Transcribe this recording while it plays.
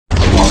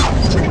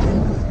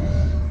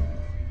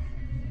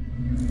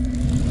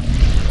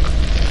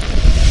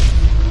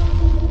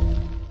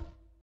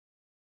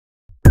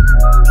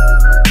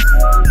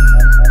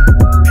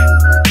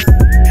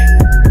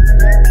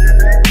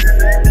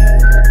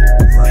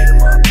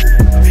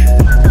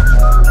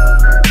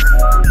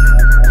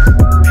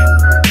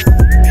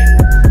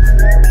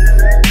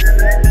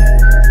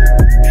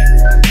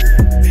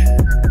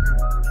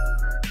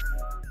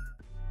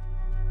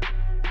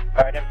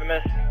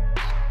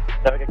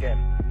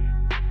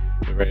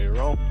You ready to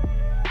roll?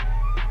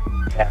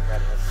 Yeah, I'm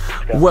ready.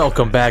 Let's go.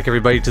 Welcome back,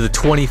 everybody, to the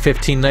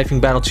 2015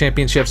 Knifing Battle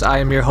Championships. I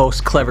am your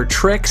host,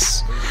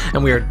 Clevertricks,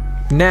 and we are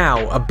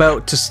now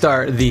about to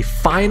start the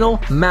final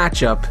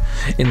matchup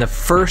in the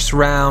first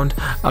round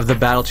of the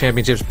Battle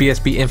Championships.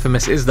 BsB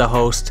Infamous is the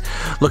host.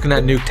 Looking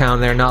at Nuketown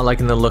there, not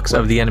liking the looks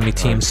of the enemy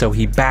team, so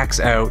he backs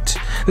out.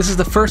 This is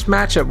the first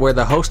matchup where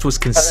the host was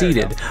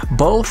conceded.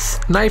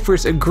 Both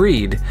knifers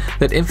agreed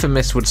that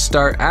Infamous would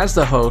start as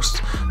the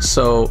host,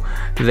 so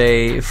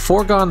they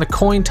foregone the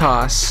coin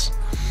toss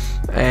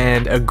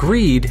and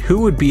agreed who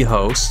would be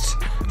host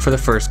for the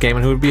first game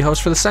and who would be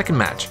host for the second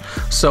match.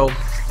 So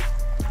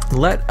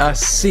let us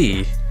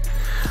see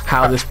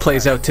how this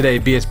plays out today.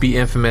 BsB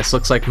Infamous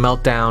looks like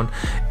Meltdown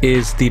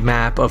is the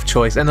map of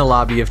choice and the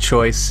lobby of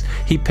choice.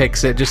 He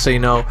picks it. Just so you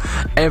know,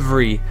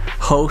 every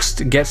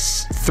host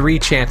gets 3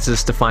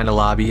 chances to find a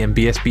lobby, and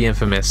BsB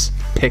Infamous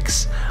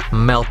picks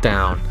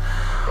Meltdown.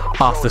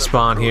 Off the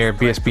spawn here,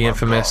 BsB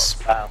Infamous.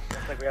 Wow,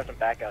 looks like we have some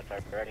backouts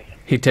already.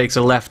 He takes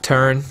a left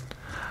turn.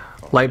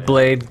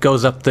 Lightblade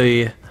goes up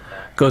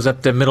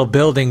the middle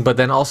building, but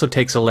then also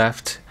takes a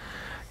left.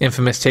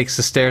 Infamous takes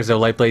the stairs, though.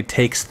 Lightblade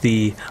takes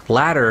the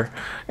ladder,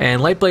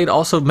 and Lightblade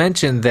also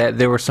mentioned that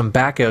there were some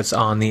backouts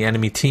on the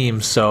enemy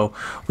team, so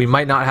we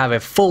might not have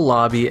a full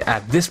lobby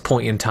at this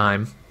point in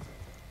time.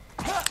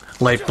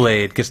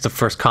 Lightblade gets the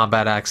first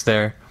combat axe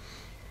there,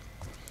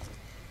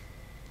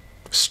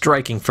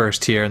 striking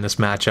first here in this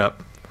matchup.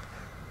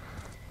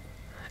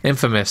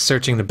 Infamous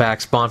searching the back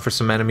spawn for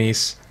some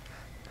enemies.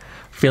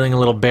 Feeling a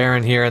little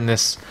barren here in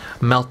this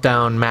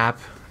Meltdown map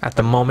at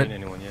the moment.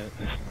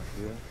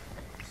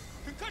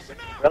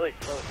 Really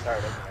slow start,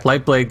 isn't it?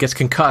 Lightblade gets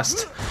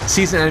concussed.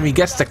 Sees an enemy,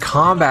 gets the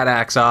combat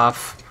axe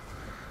off.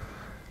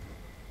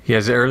 He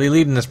has an early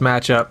lead in this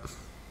matchup.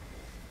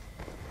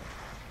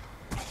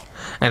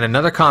 And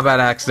another combat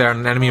axe there,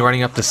 an enemy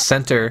running up the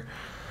center.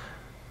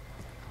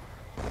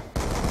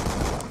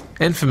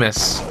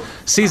 Infamous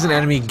sees an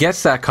enemy,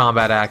 gets that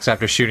combat axe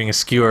after shooting a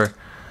skewer.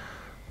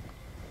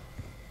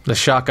 The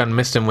shotgun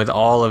missed him with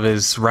all of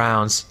his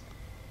rounds.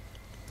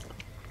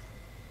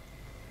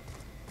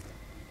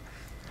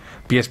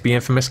 BsB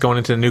Infamous going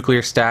into the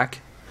nuclear stack.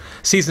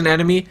 Sees an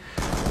enemy,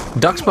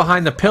 ducks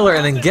behind the pillar,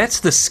 and then gets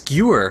the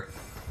skewer.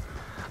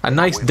 A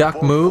nice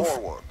duck move.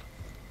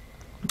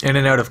 In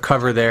and out of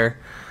cover there.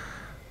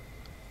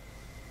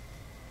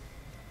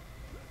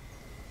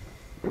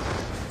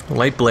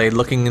 Lightblade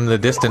looking in the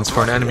distance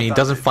for an enemy,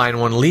 doesn't find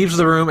one, leaves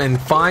the room and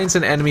finds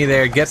an enemy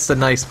there, gets the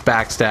nice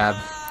backstab,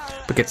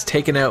 but gets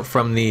taken out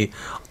from the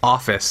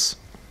office.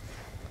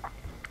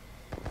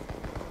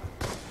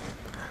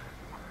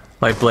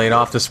 Lightblade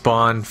off the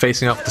spawn,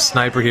 facing off the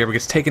sniper here, but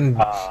gets taken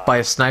by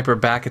a sniper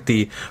back at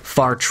the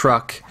far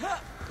truck.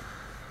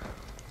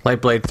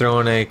 Lightblade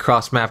throwing a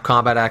cross-map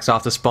combat axe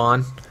off the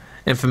spawn.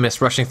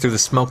 Infamous rushing through the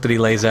smoke that he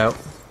lays out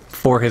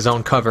for his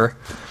own cover.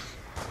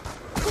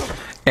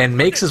 And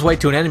makes his way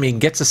to an enemy and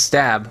gets a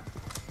stab.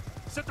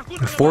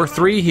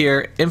 4-3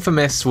 here.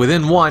 Infamous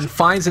within 1,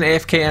 finds an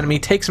AFK enemy,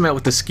 takes him out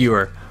with the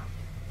skewer.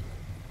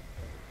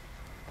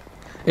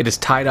 It is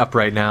tied up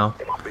right now.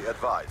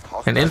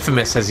 And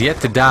Infamous has yet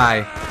to die.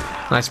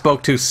 And I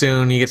spoke too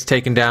soon. He gets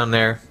taken down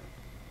there.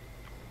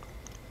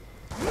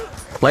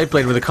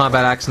 Lightblade with a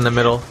combat axe in the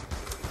middle.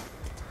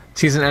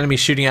 Sees an enemy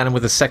shooting at him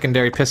with a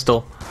secondary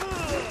pistol.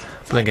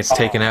 But then gets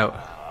taken out.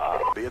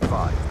 Be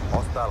advised,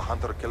 hostile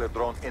hunter-killer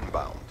drone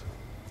inbound.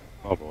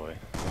 Oh boy.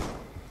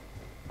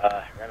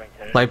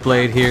 Remington.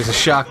 Lightblade here's a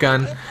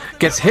shotgun.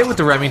 Gets hit with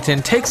the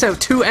Remington. Takes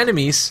out 2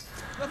 enemies.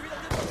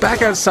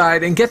 Back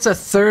outside and gets a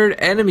 3rd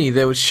enemy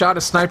that was shot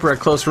a sniper at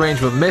close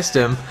range but missed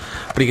him,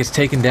 but he gets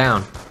taken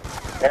down.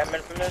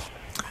 Infamous?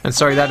 And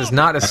sorry, that is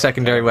not a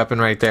secondary weapon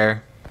right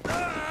there,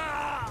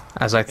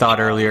 as I thought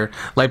earlier.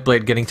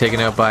 Lightblade getting taken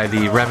out by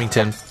the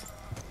Remington.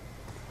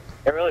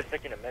 They're really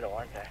thick in the middle,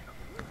 aren't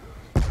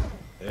they?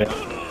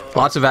 Yeah.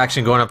 Lots of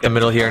action going up the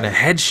middle here, and a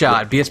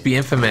headshot. BsB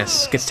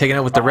Infamous gets taken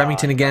out with the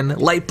Remington again.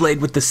 Lightblade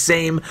with the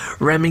same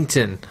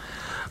Remington.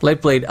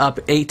 Lightblade up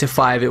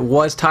 8-5. It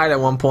was tied at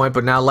one point,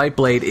 but now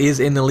Lightblade is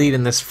in the lead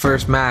in this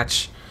first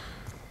match.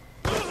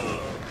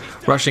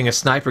 Rushing a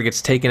sniper, gets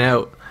taken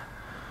out.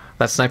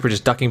 That sniper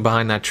just ducking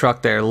behind that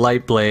truck there.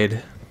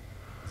 Lightblade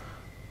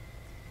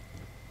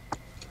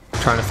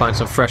trying to find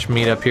some fresh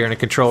meat up here in a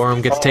control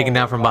room. Gets taken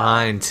down from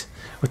behind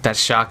with that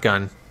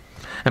shotgun.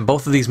 And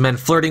both of these men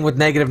flirting with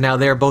negative now.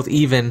 They're both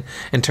even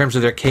in terms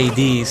of their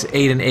KDs,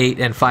 8-8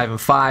 and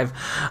 5-5.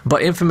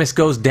 But Infamous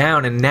goes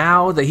down, and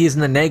now that he's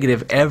in the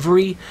negative,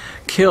 every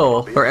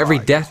kill or every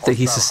death that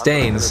he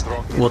sustains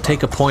will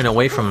take a point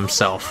away from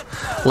himself.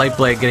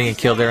 Lightblade getting a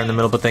kill there in the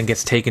middle, but then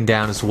gets taken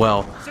down as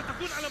well.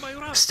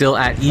 Still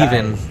at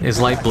even is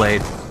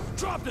Lightblade.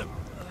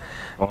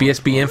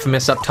 BsB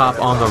Infamous up top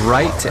on the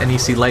right, and you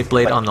see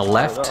Lightblade on the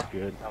left.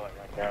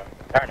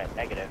 Darn it,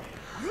 negative.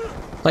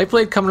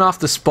 Lightblade coming off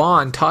the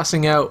spawn,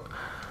 tossing out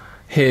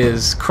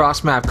his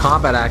cross-map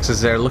combat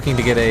axes there, looking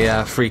to get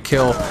a free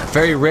kill.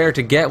 Very rare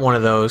to get one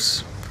of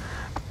those,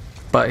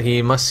 but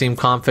he must seem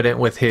confident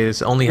with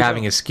his only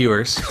having his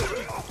skewers.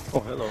 Oh,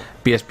 hello.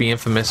 BsB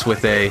Infamous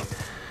with a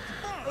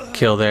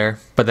kill there,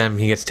 but then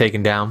he gets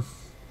taken down.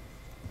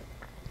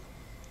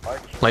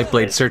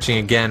 Lightblade searching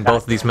again.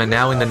 Both of these men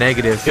now in the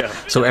negative,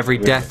 so every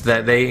death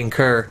that they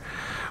incur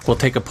will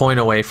take a point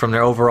away from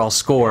their overall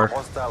score.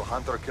 Hostile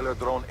hunter-killer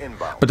drone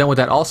inbound. But then what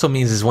that also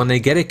means is when they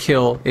get a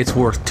kill, it's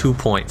worth 2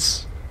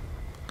 points.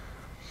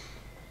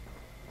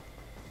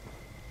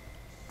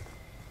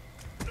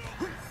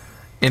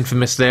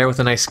 Infamous there with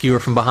a nice skewer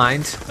from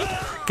behind.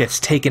 Gets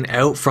taken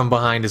out from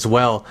behind as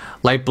well.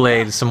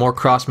 Lightblade, some more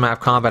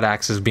cross-map combat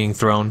axes being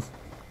thrown.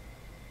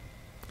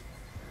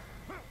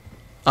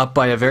 Up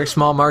by a very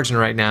small margin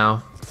right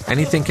now.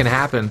 Anything can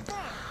happen.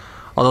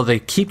 Although they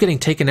keep getting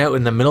taken out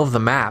in the middle of the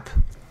map.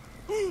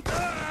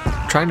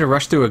 Trying to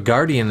rush through a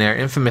Guardian there.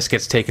 Infamous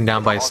gets taken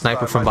down by a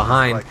sniper from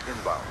behind.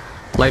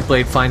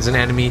 Lightblade finds an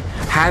enemy,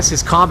 has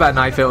his combat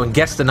knife out, and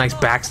gets the nice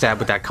backstab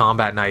with that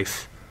combat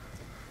knife.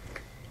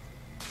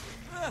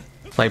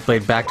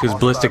 Lightblade back to his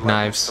ballistic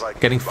knives,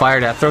 getting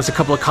fired at, throws a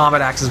couple of combat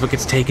axes but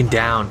gets taken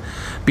down.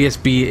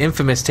 BsB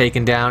Infamous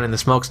taken down in the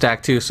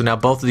smokestack too, so now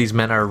both of these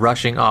men are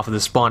rushing off of the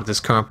spawn at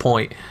this current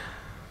point.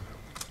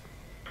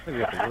 We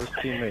got the worst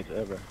teammates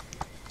ever.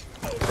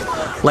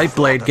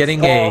 Lightblade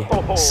getting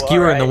a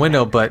skewer in the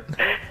window, but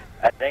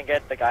I didn't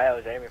get the guy I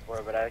was aiming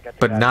for, but I got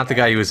the not the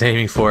guy he was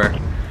aiming for.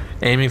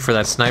 Aiming for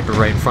that sniper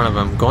right in front of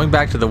him. Going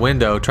back to the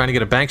window, trying to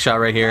get a bank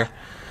shot right here.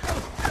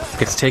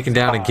 Gets taken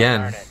down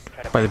again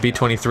by the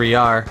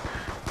B-23R.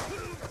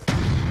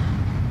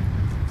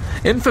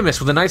 Infamous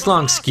with a nice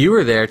long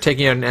skewer there,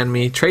 taking out an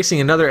enemy, tracing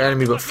another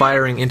enemy but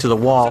firing into the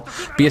wall.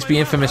 BsB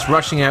Infamous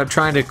rushing out,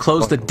 trying to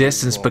close the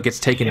distance but gets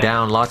taken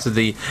down. Lots of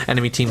the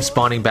enemy team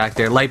spawning back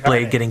there.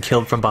 Lightblade getting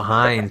killed from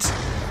behind.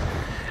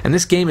 And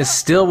this game is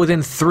still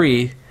within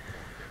 3.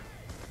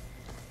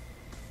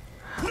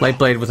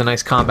 Lightblade with a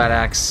nice combat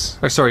axe.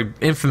 Or sorry,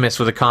 Infamous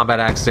with a combat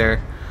axe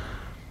there.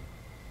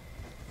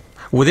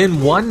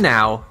 Within 1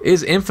 now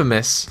is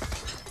Infamous.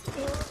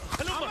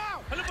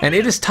 And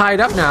it is tied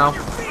up now.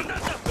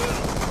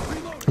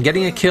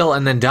 Getting a kill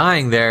and then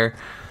dying there.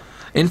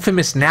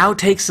 Infamous now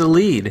takes the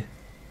lead.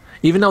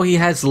 Even though he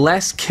has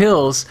less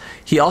kills,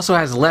 he also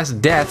has less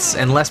deaths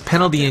and less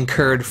penalty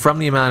incurred from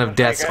the amount of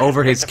deaths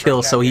over his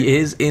kills, so he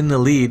is in the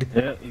lead.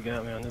 Yeah, you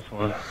got me on this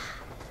one.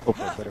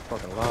 Hopefully a better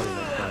fucking lobby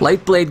next time.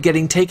 Lightblade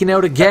getting taken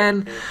out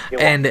again,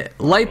 and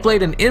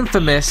Lightblade and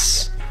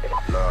Infamous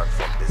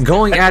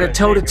going at it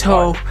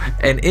toe-to-toe,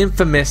 and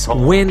Infamous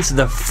wins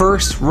the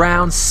first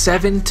round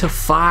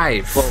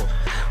 7-5.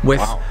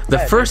 With the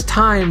first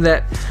time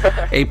that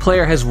a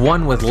player has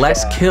won with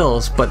less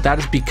kills, but that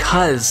is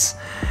because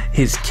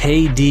his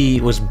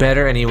KD was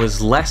better and he was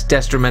less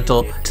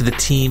detrimental to the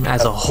team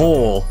as a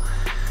whole.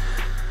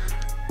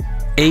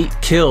 8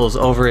 kills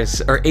over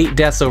his, or 8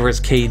 deaths over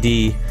his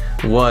KD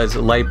was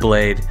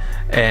Lightblade,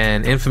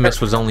 and Infamous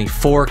was only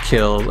 4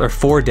 kills or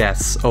 4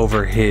 deaths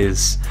over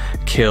his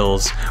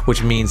kills,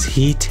 which means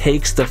he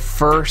takes the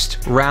first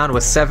round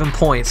with 7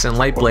 points, and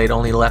Lightblade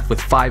only left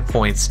with 5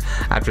 points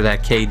after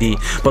that KD.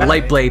 But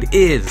Lightblade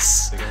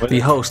is the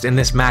host in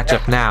this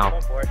matchup now,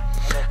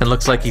 and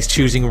looks like he's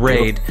choosing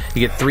Raid.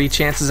 You get 3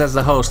 chances as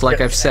the host,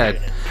 like I've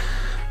said,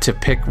 to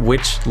pick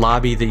which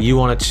lobby that you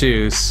want to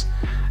choose,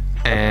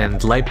 and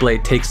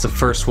Lightblade takes the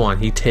first one.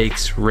 He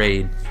takes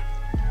Raid.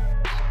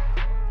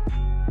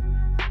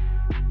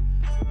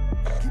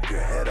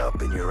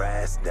 And your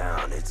ass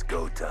down, it's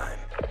go time.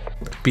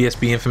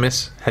 BsB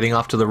Infamous heading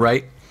off to the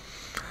right.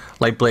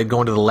 Lightblade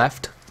going to the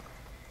left,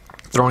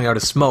 throwing out a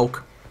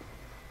smoke.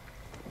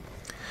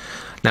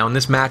 Now in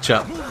this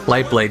matchup,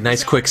 Lightblade,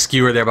 nice quick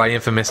skewer there by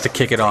Infamous to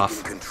kick it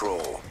off.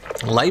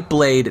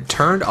 Lightblade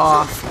turned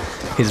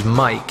off his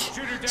mic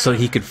so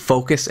he could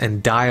focus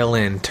and dial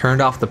in,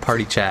 turned off the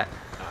party chat.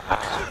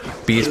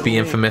 BsB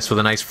Infamous with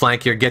a nice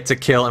flank here, gets a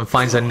kill and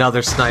finds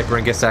another sniper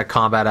and gets that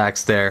combat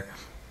axe there.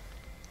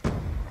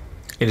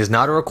 It is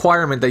not a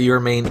requirement that you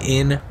remain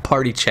in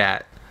party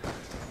chat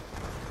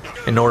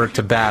in order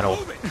to battle.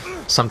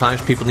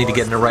 Sometimes people need to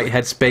get in the right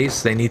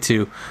headspace, they need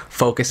to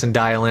focus and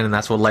dial in, and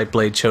that's what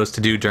Lightblade chose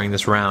to do during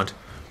this round.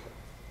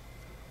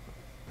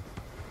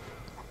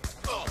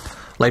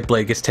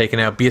 Lightblade gets taken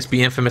out. BsB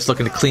Infamous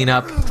looking to clean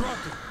up,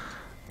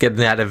 getting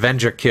that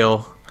Avenger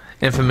kill.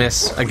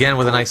 Infamous again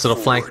with a nice little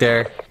flank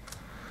there.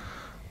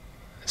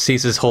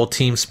 Sees his whole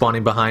team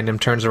spawning behind him,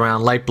 turns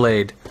around.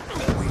 Lightblade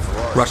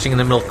rushing in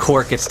the middle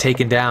court, gets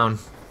taken down.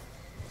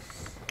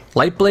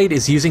 Lightblade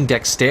is using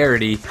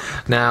Dexterity.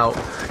 Now,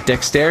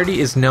 Dexterity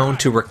is known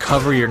to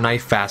recover your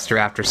knife faster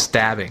after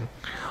stabbing.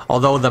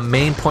 Although the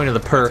main point of the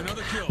perk,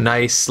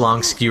 nice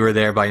long skewer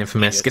there by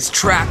Infamous, gets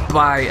trapped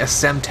by a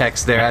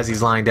Semtex there as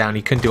he's lying down.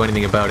 He couldn't do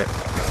anything about it.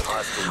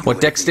 What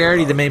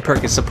Dexterity, the main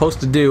perk, is supposed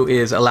to do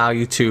is allow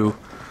you to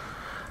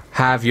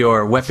have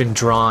your weapon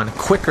drawn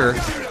quicker,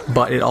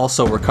 but it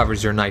also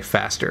recovers your knife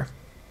faster.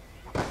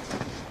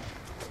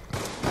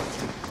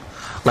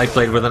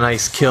 Lightblade with a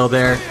nice kill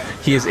there.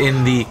 He is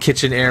in the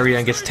kitchen area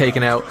and gets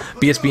taken out.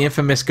 BsB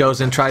Infamous goes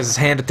in, tries his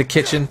hand at the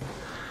kitchen.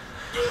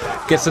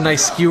 Gets a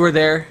nice skewer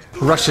there.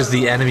 Rushes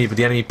the enemy, but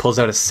the enemy pulls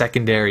out a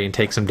secondary and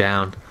takes him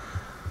down.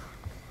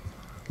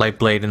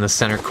 Lightblade in the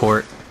center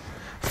court,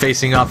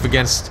 facing off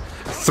against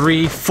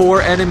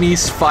 3-4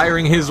 enemies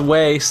firing his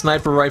way.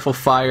 Sniper rifle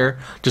fire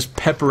just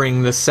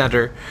peppering the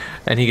center,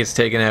 and he gets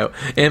taken out.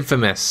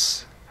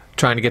 Infamous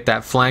trying to get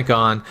that flank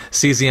on,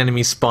 sees the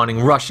enemy spawning,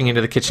 rushing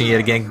into the kitchen yet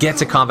again,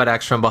 gets a combat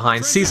axe from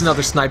behind, sees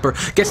another sniper,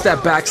 gets that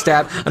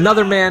backstab,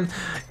 another man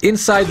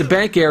inside the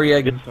bank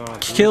area,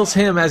 kills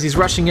him as he's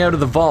rushing out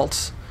of the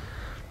vault,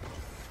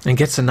 and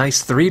gets a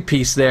nice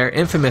 3-piece there.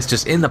 Infamous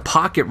just in the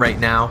pocket right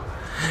now.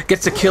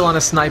 Gets a kill on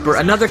a sniper,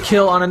 another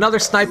kill on another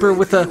sniper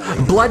with a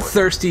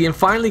bloodthirsty, and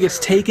finally gets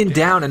taken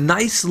down. A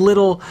nice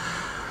little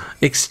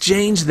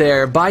exchange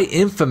there by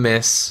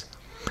Infamous.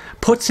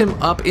 Puts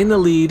him up in the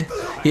lead.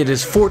 It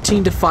is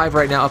 14-5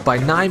 right now, up by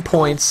 9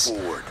 points.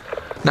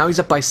 Now he's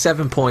up by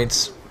 7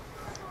 points.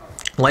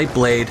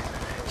 Lightblade,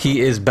 he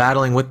is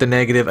battling with the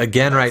negative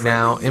again right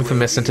now.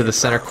 Infamous into the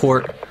center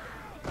court.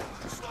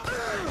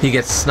 He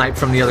gets sniped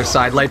from the other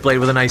side. Lightblade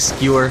with a nice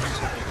skewer.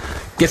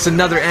 Gets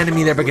another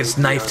enemy there, but gets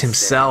knifed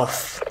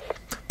himself.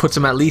 Puts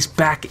him at least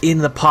back in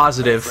the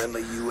positive.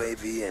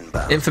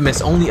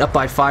 Infamous only up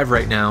by 5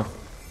 right now.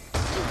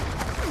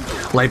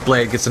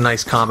 Lightblade gets a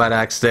nice combat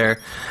axe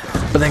there,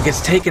 but then gets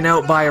taken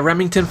out by a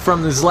Remington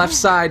from his left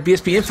side.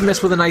 BsB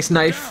Infamous with a nice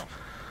knife.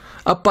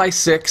 Up by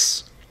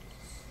 6.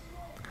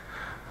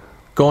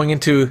 Going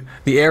into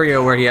the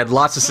area where he had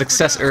lots of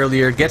success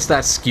earlier. Gets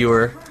that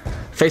skewer.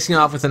 Facing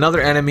off with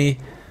another enemy.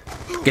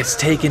 Gets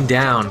taken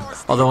down.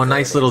 Although a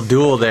nice little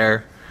duel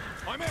there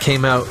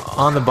came out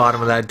on the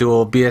bottom of that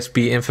duel.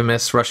 BsB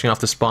Infamous rushing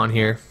off the spawn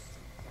here.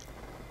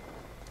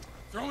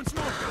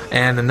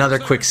 And another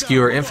quick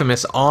skewer.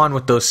 Infamous on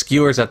with those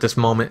skewers at this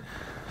moment.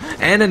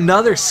 And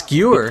another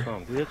skewer.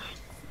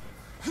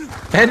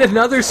 And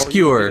another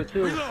skewer.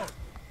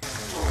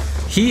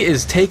 He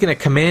is taking a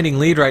commanding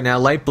lead right now.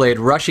 Lightblade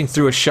rushing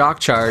through a shock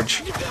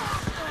charge.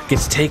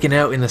 Gets taken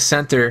out in the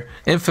center.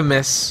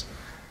 Infamous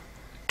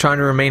trying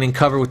to remain in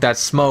cover with that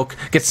smoke.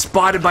 Gets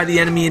spotted by the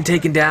enemy and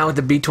taken down with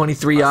the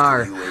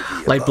B-23R.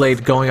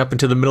 Lightblade going up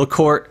into the middle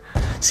court.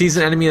 Sees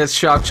an enemy that's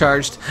shock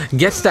charged.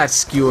 Gets that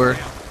skewer.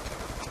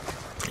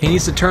 He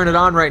needs to turn it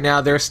on right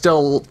now. There's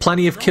still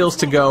plenty of kills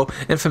to go.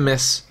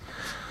 Infamous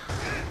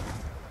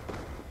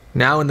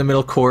now in the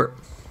middle court.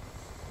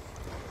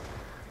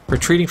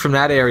 Retreating from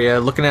that area,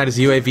 looking at his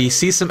UAV,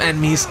 sees some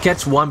enemies,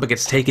 gets one, but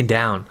gets taken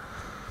down.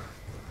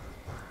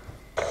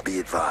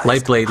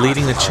 Lightblade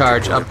leading the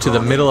charge up to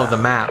the middle of the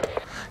map.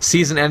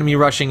 Sees an enemy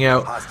rushing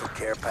out.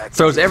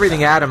 Throws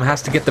everything at him,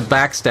 has to get the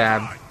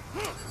backstab.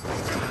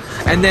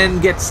 And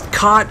then gets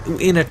caught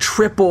in a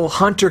triple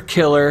hunter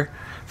killer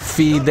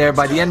feed there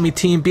by the enemy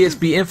team.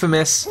 BsB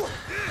Infamous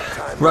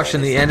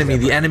rushing the enemy.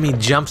 The enemy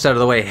jumps out of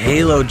the way.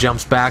 Halo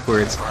jumps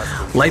backwards.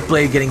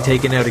 Lightblade getting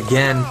taken out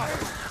again.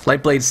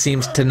 Lightblade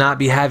seems to not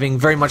be having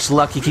very much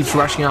luck. He keeps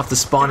rushing off the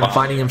spawn and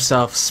finding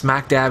himself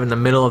smack dab in the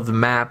middle of the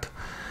map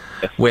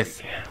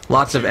with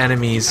lots of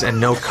enemies and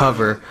no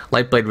cover.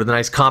 Lightblade with a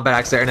nice combat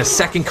axe there and a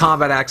second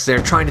combat axe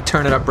there, trying to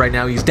turn it up right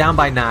now. He's down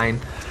by 9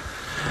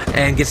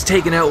 and gets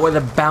taken out with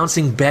a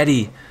bouncing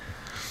Betty.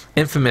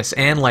 Infamous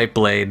and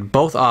Lightblade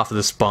both off of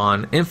the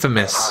spawn.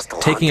 Infamous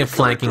taking a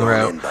flanking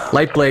route.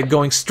 Lightblade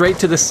going straight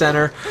to the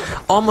center.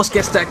 Almost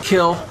gets that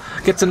kill.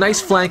 Gets a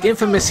nice flank.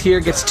 Infamous here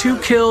gets 2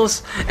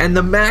 kills, and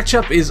the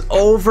matchup is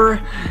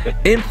over.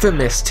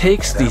 Infamous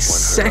takes the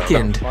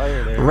second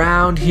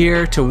round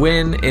here to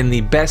win in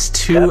the best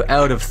 2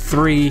 out of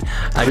 3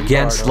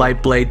 against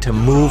Lightblade to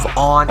move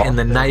on in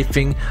the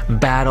Knifing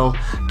Battle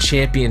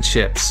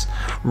Championships.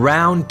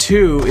 Round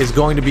 2 is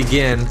going to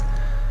begin.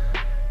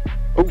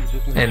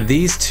 And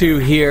these two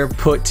here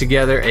put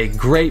together a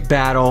great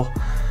battle.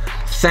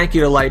 Thank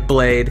you to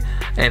Lightblade,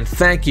 and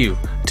thank you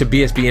to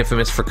BsB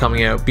Infamous for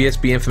coming out.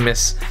 BsB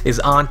Infamous is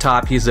on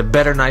top. He's a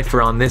better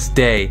knifer on this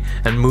day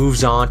and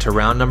moves on to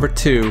round number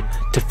 2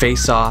 to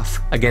face off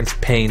against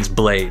Payne's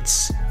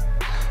Blades.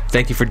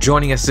 Thank you for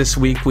joining us this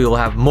week. We will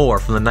have more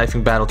from the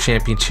Knifing Battle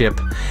Championship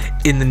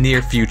in the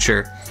near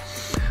future.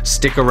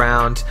 Stick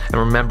around, and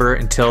remember,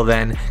 until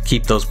then,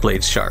 keep those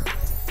blades sharp.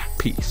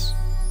 Peace.